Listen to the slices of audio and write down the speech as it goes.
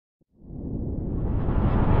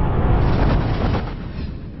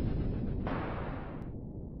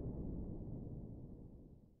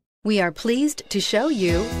We are pleased to show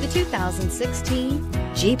you the 2016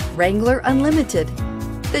 Jeep Wrangler Unlimited.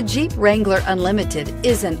 The Jeep Wrangler Unlimited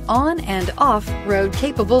is an on- and off-road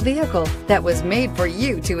capable vehicle that was made for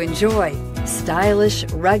you to enjoy. Stylish,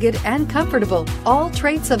 rugged, and comfortable, all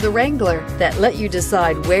traits of the Wrangler that let you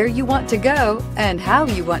decide where you want to go and how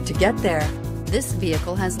you want to get there. This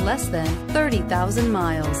vehicle has less than 30,000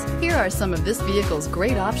 miles. Here are some of this vehicle's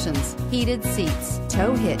great options: heated seats,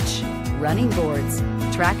 tow hitch, running boards,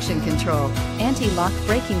 traction control, anti-lock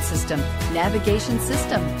braking system, navigation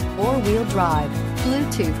system, four-wheel drive,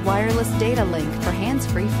 Bluetooth wireless data link for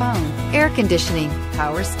hands-free phone, air conditioning,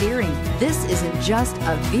 power steering. This isn't just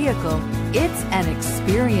a vehicle, it's an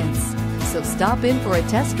experience. So stop in for a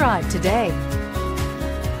test drive today.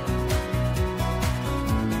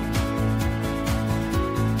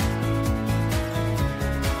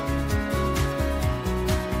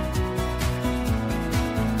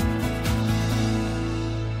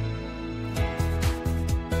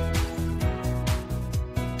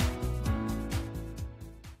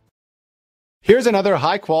 Here's another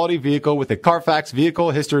high-quality vehicle with a Carfax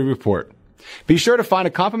Vehicle History Report. Be sure to find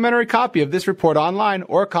a complimentary copy of this report online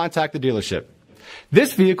or contact the dealership.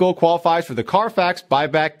 This vehicle qualifies for the Carfax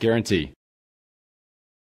Buyback Guarantee.